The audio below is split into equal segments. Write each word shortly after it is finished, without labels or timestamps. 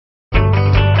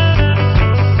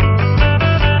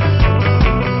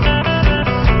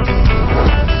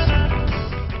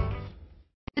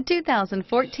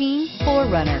2014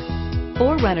 4Runner.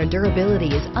 4Runner durability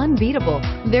is unbeatable.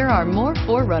 There are more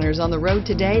 4Runners on the road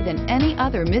today than any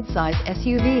other midsize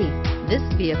SUV. This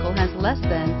vehicle has less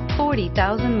than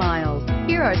 40,000 miles.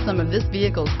 Here are some of this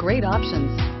vehicle's great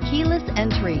options: keyless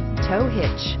entry, tow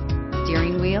hitch,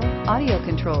 steering wheel audio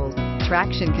controls,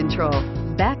 traction control,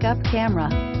 backup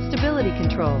camera, stability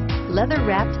control,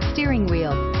 leather-wrapped steering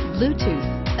wheel, Bluetooth,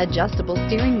 adjustable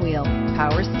steering wheel,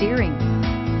 power steering.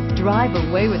 Drive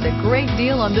away with a great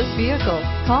deal on this vehicle.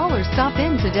 Call or stop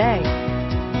in today.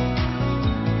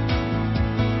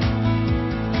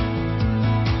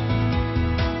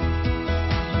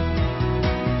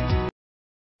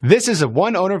 This is a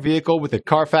one-owner vehicle with a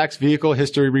Carfax Vehicle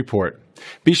History Report.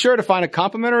 Be sure to find a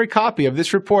complimentary copy of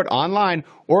this report online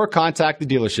or contact the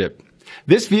dealership.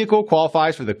 This vehicle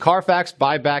qualifies for the Carfax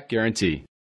Buyback Guarantee.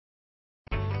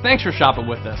 Thanks for shopping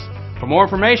with us. For more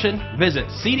information, visit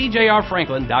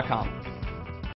cdjrfranklin.com.